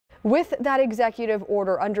With that executive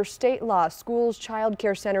order, under state law, schools, child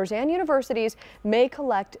care centers, and universities may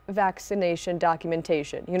collect vaccination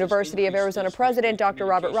documentation. University of Arizona President Dr.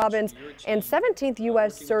 Robert Robbins and 17th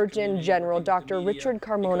U.S. Surgeon General Dr. Richard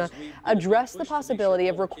Carmona addressed the possibility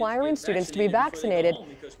of requiring students to be vaccinated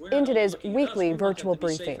in today's weekly virtual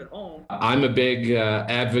briefing. I'm a big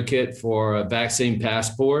advocate for a vaccine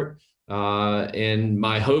passport. And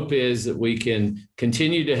my hope is that we can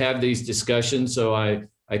continue to have these discussions. So I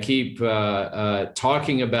keep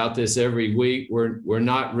talking about this every week. We're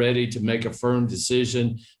not ready to make a firm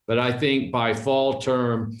decision, but I think by fall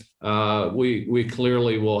term, we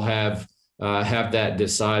clearly will have that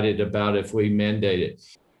decided about if we mandate it.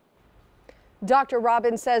 Dr.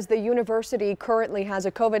 Robbins says the university currently has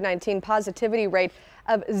a COVID-19 positivity rate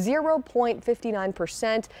of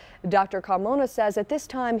 0.59%. Dr. Carmona says at this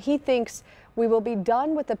time he thinks we will be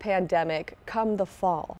done with the pandemic come the fall.